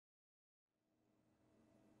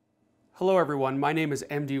Hello everyone, my name is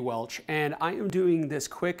MD Welch and I am doing this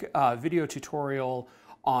quick video tutorial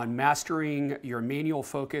on mastering your manual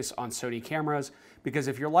focus on Sony cameras, because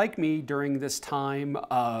if you're like me during this time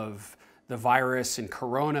of the virus and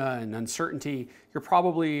corona and uncertainty, you're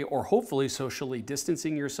probably or hopefully socially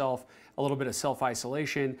distancing yourself, a little bit of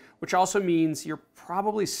self-isolation, which also means you're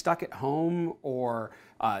probably stuck at home or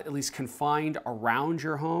at least confined around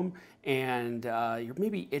your home, and you're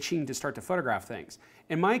maybe itching to start to photograph things.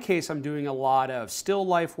 In my case, I'm doing a lot of still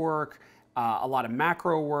life work, a lot of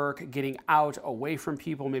macro work, getting out away from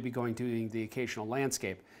people, maybe going doing the occasional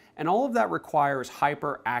landscape. And all of that requires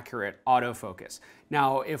hyper accurate autofocus.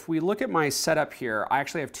 Now, if we look at my setup here, I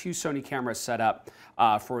actually have two Sony cameras set up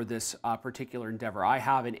for this particular endeavor. I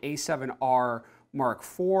have an A7R Mark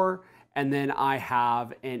IV, and then I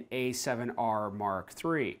have an A7R Mark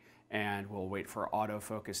III. And we'll wait for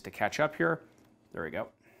autofocus to catch up here. There we go.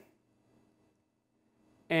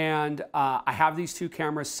 And I have these two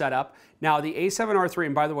cameras set up. Now the A7R III,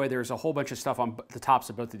 and by the way, there's a whole bunch of stuff on the tops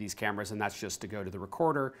of both of these cameras, and that's just to go to the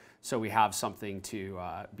recorder, so we have something to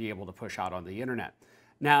be able to push out on the internet.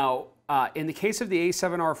 Now, in the case of the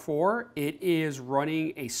A7R IV, it is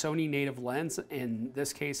running a Sony native lens, in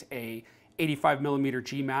this case a 85mm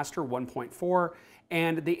G Master 1.4,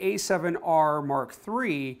 and the A7R Mark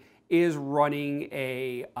III is running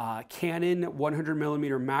a Canon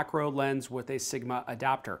 100mm macro lens with a Sigma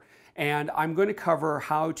adapter. And I'm going to cover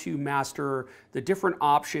how to master the different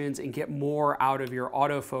options and get more out of your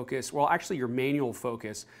autofocus, well actually your manual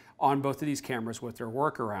focus on both of these cameras with their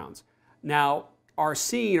workarounds. Now, our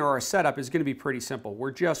scene or our setup is going to be pretty simple.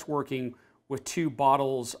 We're just working with two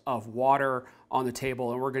bottles of water on the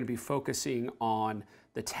table, and we're going to be focusing on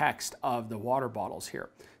the text of the water bottles here.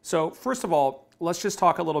 So first of all, let's just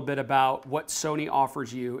talk a little bit about what Sony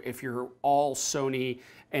offers you if you're all Sony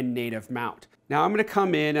and native mount. Now I'm going to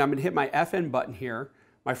come in and I'm going to hit my FN button here,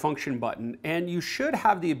 my function button, and you should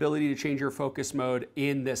have the ability to change your focus mode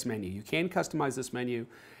in this menu. You can customize this menu,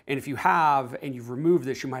 and if you have and you've removed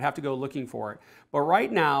this, you might have to go looking for it. But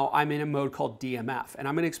right now I'm in a mode called DMF, and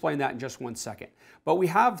I'm going to explain that in just one second. But we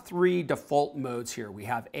have three default modes here. We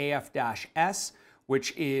have AF-S,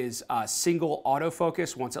 which is single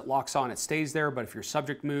autofocus. Once it locks on, it stays there, but if your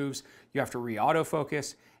subject moves, you have to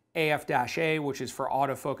re-autofocus. AF-A, which is for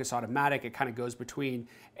autofocus automatic. It kind of goes between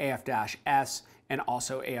AF-S and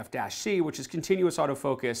also AF-C, which is continuous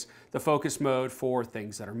autofocus, the focus mode for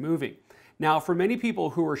things that are moving. Now, for many people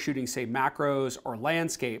who are shooting, say, macros or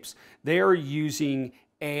landscapes, they are using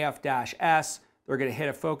AF-S. They're going to hit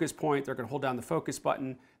a focus point. They're going to hold down the focus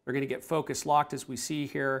button. They're going to get focus locked, as we see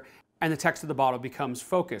here, and the text of the bottle becomes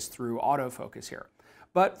focused through autofocus here.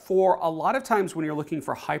 But for a lot of times when you're looking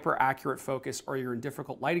for hyper accurate focus or you're in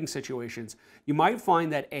difficult lighting situations, you might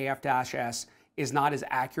find that AF-S is not as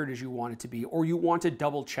accurate as you want it to be, or you want to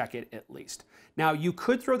double check it at least. Now, you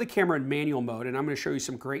could throw the camera in manual mode, and I'm going to show you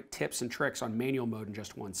some great tips and tricks on manual mode in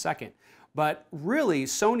just one second. But really,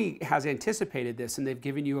 Sony has anticipated this, and they've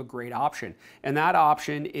given you a great option. And that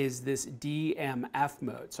option is this DMF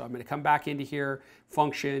mode. So I'm going to come back into here,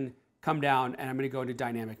 function, come down, and I'm going to go into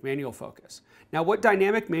dynamic manual focus. Now, what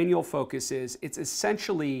dynamic manual focus is, it's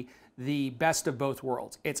essentially the best of both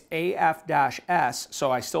worlds. It's AF-S, so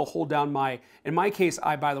I still hold down in my case,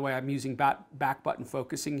 by the way, I'm using back button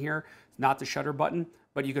focusing here, not the shutter button,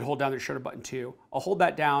 but you could hold down the shutter button too. I'll hold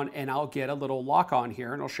that down and I'll get a little lock on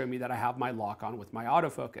here, and it'll show me that I have my lock on with my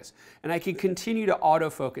autofocus. And I can continue to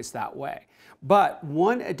autofocus that way. But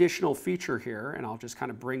one additional feature here, and I'll just kind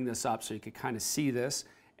of bring this up so you can kind of see this,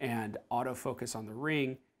 and autofocus on the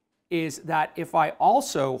ring, is that if I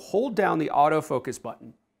also hold down the autofocus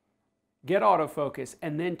button, get autofocus,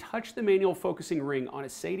 and then touch the manual focusing ring on a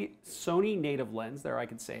Sony native lens, there I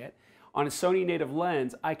could say it, on a Sony native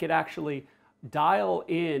lens, I could actually dial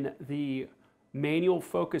in the manual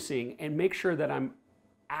focusing and make sure that I'm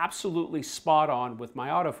absolutely spot on with my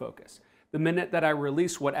autofocus. The minute that I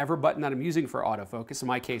release whatever button that I'm using for autofocus, in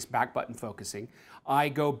my case, back button focusing, I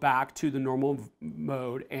go back to the normal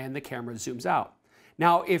mode and the camera zooms out.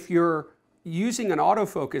 Now, if you're using an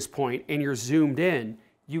autofocus point and you're zoomed in,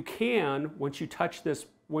 you can, once you touch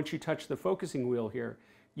the focusing wheel here,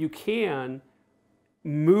 you can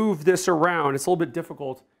move this around. It's a little bit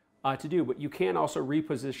difficult to do, but you can also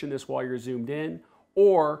reposition this while you're zoomed in,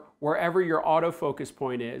 or wherever your autofocus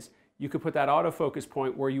point is, you could put that autofocus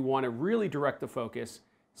point where you want to really direct the focus,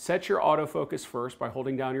 set your autofocus first by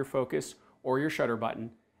holding down your focus or your shutter button,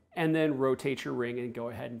 and then rotate your ring and go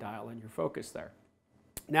ahead and dial in your focus there.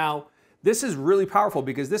 Now, this is really powerful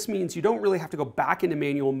because this means you don't really have to go back into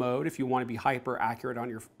manual mode if you want to be hyper accurate on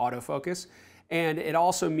your autofocus. And it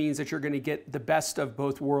also means that you're going to get the best of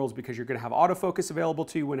both worlds because you're going to have autofocus available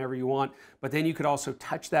to you whenever you want, but then you could also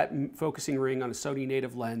touch that focusing ring on a Sony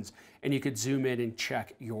native lens and you could zoom in and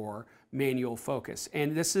check your manual focus.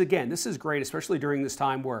 And this is, again, this is great, especially during this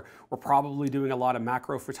time where we're probably doing a lot of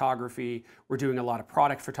macro photography, we're doing a lot of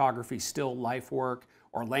product photography, still life work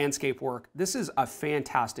or landscape work. This is a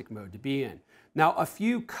fantastic mode to be in. Now, a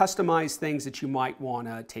few customized things that you might want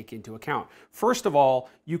to take into account. First of all,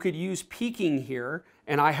 you could use peaking here,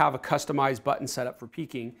 and I have a customized button set up for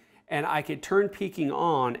peaking, and I could turn peaking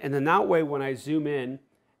on, and then that way when I zoom in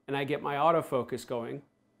and I get my autofocus going,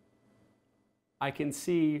 I can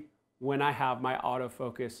see when I have my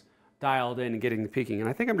autofocus dialed in and getting the peaking. And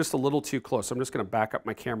I think I'm just a little too close. So I'm just going to back up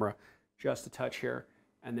my camera just a touch here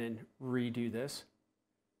and then redo this.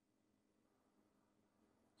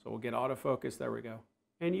 So we'll get autofocus, there we go.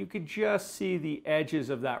 And you could just see the edges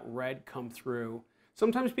of that red come through.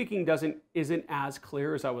 Sometimes peaking isn't as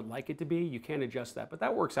clear as I would like it to be. You can adjust that, but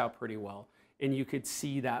that works out pretty well. And you could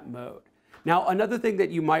see that mode. Now, another thing that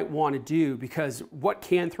you might want to do, because what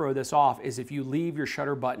can throw this off is if you leave your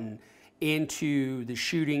shutter button into the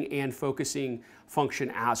shooting and focusing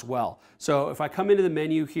function as well. So if I come into the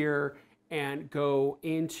menu here and go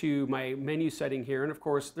into my menu setting here, and of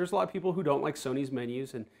course, there's a lot of people who don't like Sony's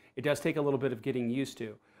menus, and it does take a little bit of getting used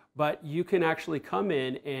to, but you can actually come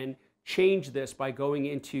in and change this by going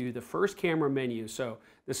into the first camera menu. So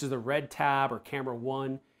this is the red tab or camera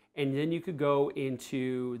 1, and then you could go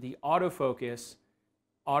into the autofocus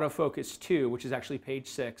 2, which is actually page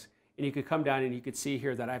 6, and you could come down and you could see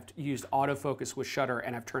here that I've used autofocus with shutter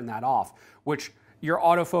and I've turned that off, which your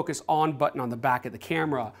autofocus on button on the back of the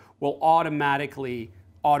camera will automatically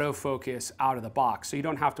autofocus out of the box. So you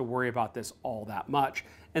don't have to worry about this all that much.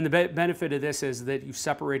 And the benefit of this is that you've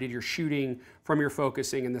separated your shooting from your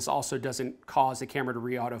focusing, and this also doesn't cause the camera to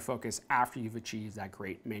re-autofocus after you've achieved that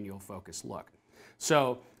great manual focus look.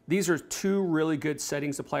 So these are two really good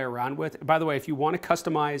settings to play around with. By the way, if you want to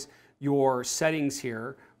customize your settings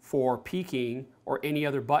here for peaking or any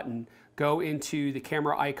other button, go into the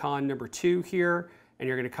camera icon number 2 here, and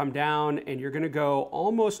you're going to come down and you're going to go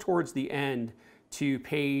almost towards the end to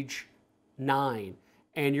page 9.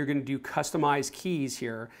 And you're going to do customize keys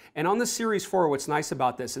here. And on the Series 4, what's nice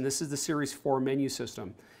about this, and this is the Series 4 menu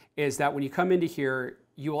system, is that when you come into here,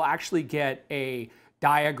 you will actually get a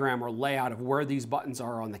diagram or layout of where these buttons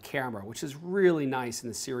are on the camera, which is really nice in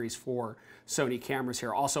the Series 4 Sony cameras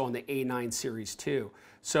here, also on the A9 Series 2.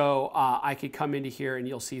 So I could come into here and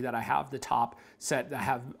you'll see that I have the top set, I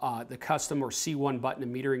have the custom or C1 button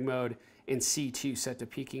in metering mode, and C2 set to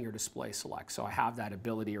peaking or display select. So I have that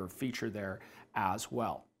ability or feature there as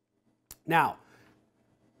well. Now,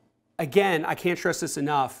 again, I can't stress this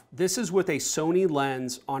enough. This is with a Sony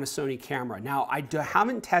lens on a Sony camera. Now, I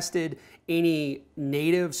haven't tested any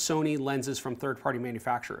native Sony lenses from third-party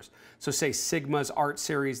manufacturers. So say Sigma's Art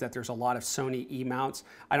Series, that there's a lot of Sony E-mounts.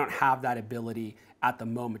 I don't have that ability at the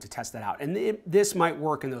moment to test that out. And this might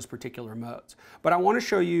work in those particular modes. But I want to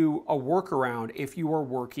show you a workaround if you are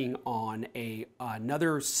working on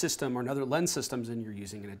another system or another lens systems and you're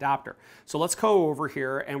using an adapter. So let's go over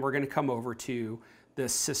here and we're going to come over to the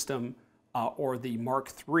system or the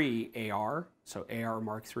Mark III AR. So AR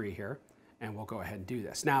Mark III here. And we'll go ahead and do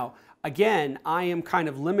this. Now, again, I am kind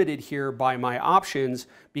of limited here by my options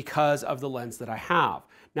because of the lens that I have.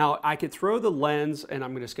 Now, I could throw the lens, and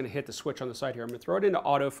I'm just going to hit the switch on the side here. I'm going to throw it into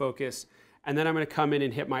autofocus, and then I'm going to come in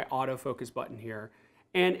and hit my autofocus button here.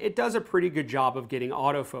 And it does a pretty good job of getting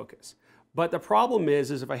autofocus. But the problem is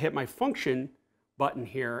if I hit my function button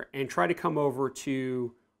here and try to come over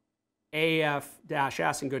to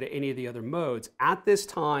AF-S and go to any of the other modes. At this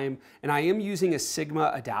time, and I am using a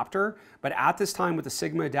Sigma adapter, but at this time with the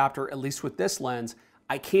Sigma adapter, at least with this lens,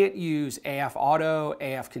 I can't use AF auto,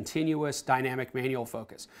 AF continuous, dynamic manual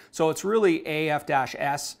focus. So it's really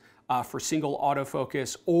AF-S for single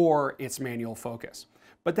autofocus or it's manual focus.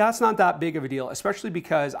 But that's not that big of a deal, especially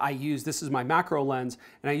because this is my macro lens,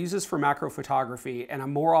 and I use this for macro photography, and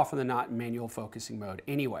I'm more often than not in manual focusing mode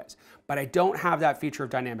anyways. But I don't have that feature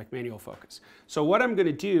of dynamic manual focus. So what I'm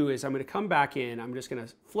gonna do is I'm gonna come back in, I'm just gonna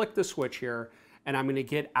flick the switch here, and I'm gonna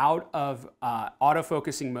get out of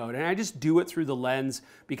autofocusing mode. And I just do it through the lens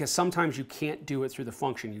because sometimes you can't do it through the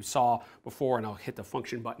function. You saw before, and I'll hit the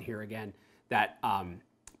function button here again, that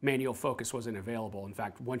manual focus wasn't available. In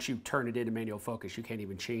fact, once you turn it into manual focus, you can't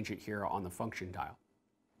even change it here on the function dial.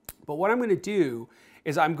 But what I'm going to do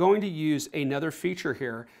is I'm going to use another feature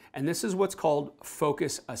here, and this is what's called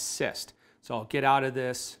Focus Assist. So I'll get out of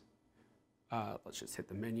this. Let's just hit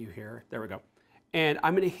the menu here. There we go. and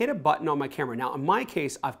I'm going to hit a button on my camera. Now, in my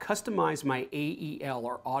case, I've customized my AEL,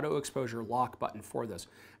 or auto exposure lock button, for this.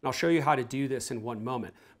 And I'll show you how to do this in one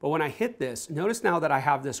moment. But when I hit this, notice now that I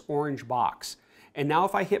have this orange box. And now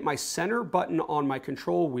if I hit my center button on my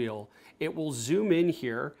control wheel, it will zoom in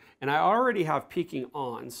here. And I already have peaking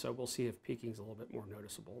on, so we'll see if peaking is a little bit more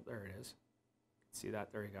noticeable. There it is. See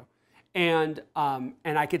that? There you go. And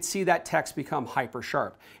I could see that text become hyper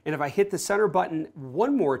sharp. And if I hit the center button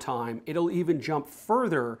one more time, it'll even jump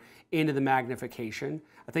further into the magnification.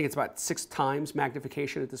 I think it's about 6 times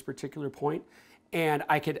magnification at this particular point. And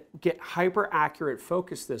I could get hyper accurate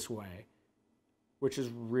focus this way, which is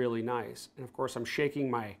really nice. And of course, I'm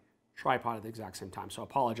shaking my tripod at the exact same time, so I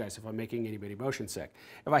apologize if I'm making anybody motion sick.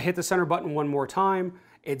 If I hit the center button one more time,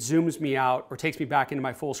 it zooms me out or takes me back into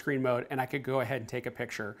my full screen mode, and I could go ahead and take a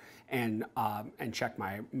picture and check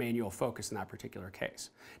my manual focus in that particular case.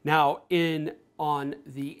 Now, on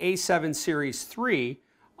the A7 Series 3,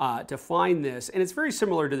 to find this, and it's very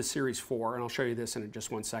similar to the Series 4, and I'll show you this in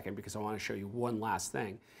just one second because I want to show you one last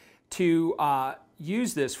thing. To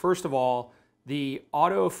use this, first of all, the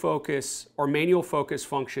autofocus or manual focus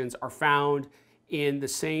functions are found in the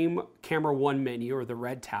same Camera 1 menu, or the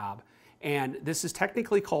red tab, and this is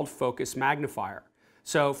technically called Focus Magnifier.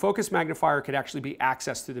 So Focus Magnifier could actually be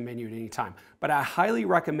accessed through the menu at any time, but I highly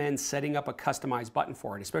recommend setting up a customized button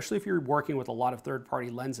for it, especially if you're working with a lot of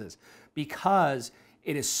third-party lenses, because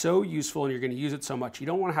it is so useful and you're going to use it so much. You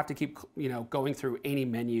don't want to have to keep going through any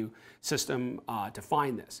menu system to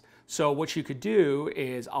find this. So what you could do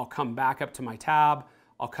is I'll come back up to my tab,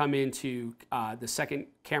 I'll come into the second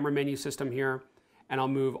camera menu system here, and I'll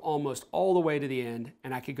move almost all the way to the end,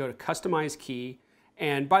 and I could go to Customize Key.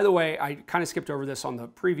 And by the way, I kind of skipped over this on the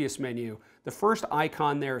previous menu. The first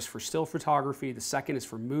icon there is for still photography, the second is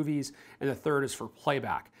for movies, and the third is for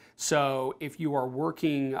playback. So if you are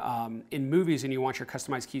working in movies and you want your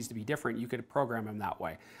customized keys to be different, you could program them that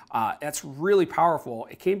way. That's really powerful.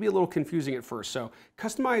 It can be a little confusing at first, so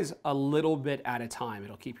customize a little bit at a time.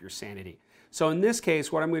 It'll keep your sanity. So in this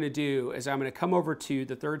case, what I'm going to do is I'm going to come over to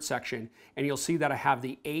the third section, and you'll see that I have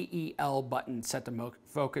the AEL button set to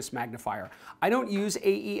Focus Magnifier. I don't use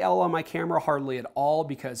AEL on my camera hardly at all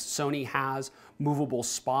because Sony has movable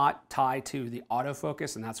spot tied to the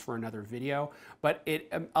autofocus, and that's for another video. But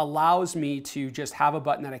it allows me to just have a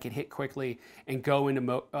button that I can hit quickly and go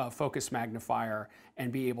into Focus Magnifier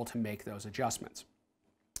and be able to make those adjustments.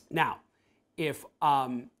 Now, if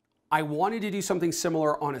I wanted to do something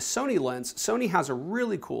similar on a Sony lens, Sony has a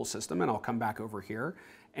really cool system, and I'll come back over here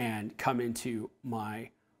and come into my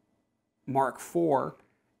Mark IV.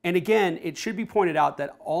 And again, it should be pointed out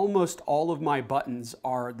that almost all of my buttons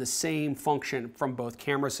are the same function from both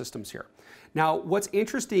camera systems here. Now, what's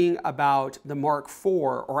interesting about the Mark IV,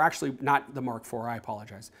 or actually not the Mark IV, I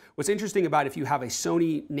apologize. What's interesting about if you have a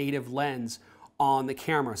Sony native lens on the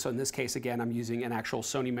camera, so in this case, again, I'm using an actual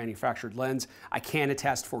Sony manufactured lens. I can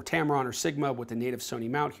attest for Tamron or Sigma with the native Sony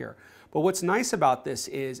mount here. But what's nice about this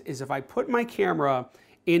is if I put my camera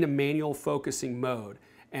in a manual focusing mode,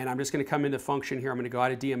 and I'm just going to come into function here, I'm going to go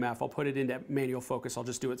out of DMF, I'll put it into manual focus, I'll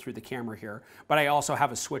just do it through the camera here. But I also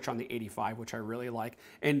have a switch on the 85, which I really like.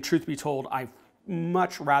 And truth be told, I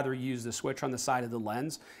much rather use the switch on the side of the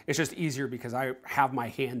lens. It's just easier because I have my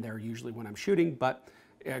hand there usually when I'm shooting, but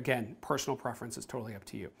again, personal preference is totally up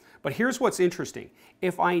to you. But here's what's interesting.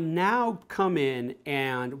 If I now come in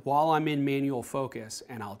and while I'm in manual focus,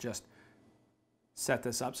 and I'll just set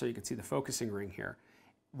this up so you can see the focusing ring here.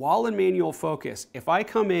 While in manual focus, if I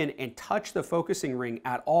come in and touch the focusing ring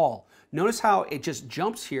at all, notice how it just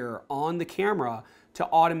jumps here on the camera to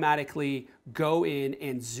automatically go in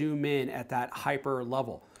and zoom in at that hyper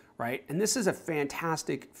level, right? And this is a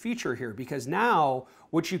fantastic feature here because now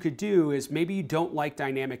what you could do is maybe you don't like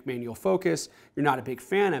dynamic manual focus, you're not a big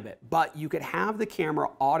fan of it, but you could have the camera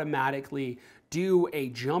automatically do a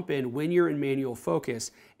jump in when you're in manual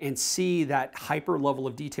focus and see that hyper level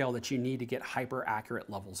of detail that you need to get hyper accurate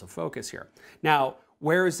levels of focus here. Now,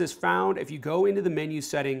 where is this found? If you go into the menu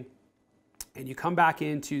setting and you come back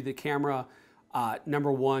into the camera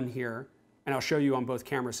number 1 here, and I'll show you on both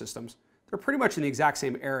camera systems, they're pretty much in the exact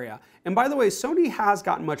same area. And by the way, Sony has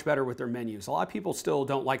gotten much better with their menus. A lot of people still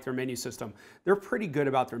don't like their menu system. They're pretty good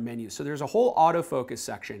about their menus. So there's a whole autofocus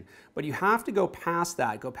section, but you have to go past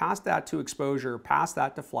that to exposure, past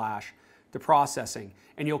that to flash, to processing,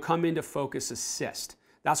 and you'll come into focus assist.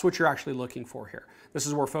 That's what you're actually looking for here. This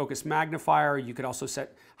is where focus magnifier, you could also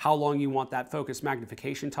set how long you want that focus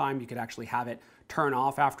magnification time. You could actually have it turn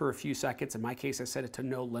off after a few seconds. In my case, I set it to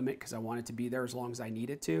no limit because I want it to be there as long as I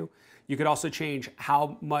need it to. You could also change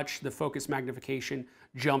how much the focus magnification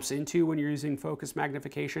jumps into when you're using focus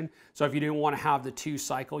magnification. So if you didn't want to have the 2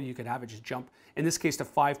 cycle, you could have it just jump, in this case, to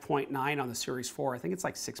 5.9 on the Series 4. I think it's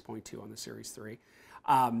like 6.2 on the Series 3.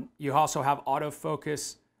 You also have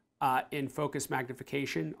autofocus in focus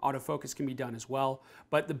magnification. Autofocus can be done as well.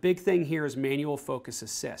 But the big thing here is manual focus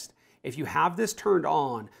assist. If you have this turned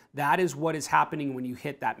on, that is what is happening when you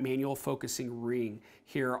hit that manual focusing ring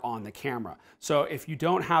here on the camera. So if you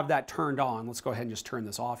don't have that turned on, let's go ahead and just turn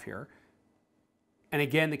this off here. And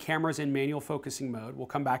again, the camera is in manual focusing mode. We'll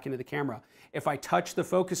come back into the camera. If I touch the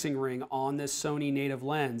focusing ring on this Sony native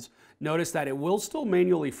lens, notice that it will still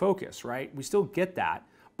manually focus, right? We still get that,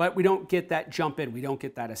 but we don't get that jump in. We don't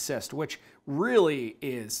get that assist, which really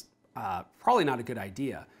is probably not a good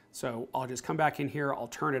idea. So I'll just come back in here, I'll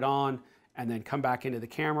turn it on, and then come back into the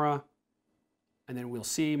camera, and then we'll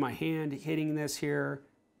see my hand hitting this here,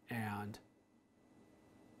 and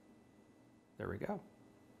there we go.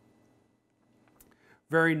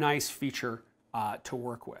 Very nice feature to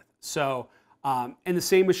work with. So, and the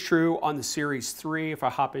same is true on the Series 3. If I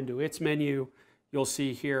hop into its menu, you'll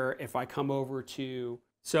see here, if I come over to,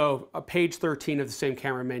 so page 13 of the same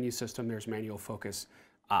camera menu system, there's manual focus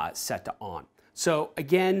set to on. So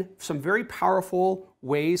again, some very powerful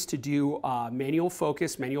ways to do manual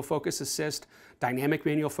focus assist, dynamic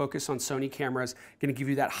manual focus on Sony cameras, going to give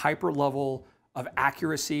you that hyper level of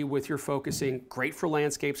accuracy with your focusing. Great for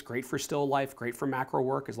landscapes, great for still life, great for macro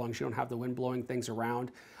work as long as you don't have the wind blowing things around.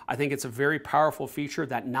 I think it's a very powerful feature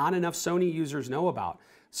that not enough Sony users know about.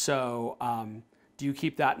 So do you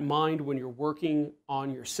keep that in mind when you're working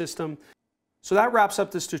on your system? So that wraps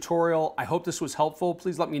up this tutorial. I hope this was helpful.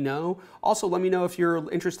 Please let me know. Also, let me know if you're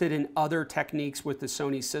interested in other techniques with the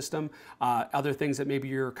Sony system, other things that maybe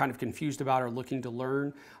you're kind of confused about or looking to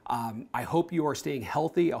learn. I hope you are staying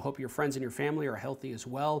healthy. I hope your friends and your family are healthy as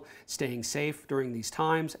well, staying safe during these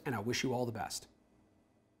times, and I wish you all the best.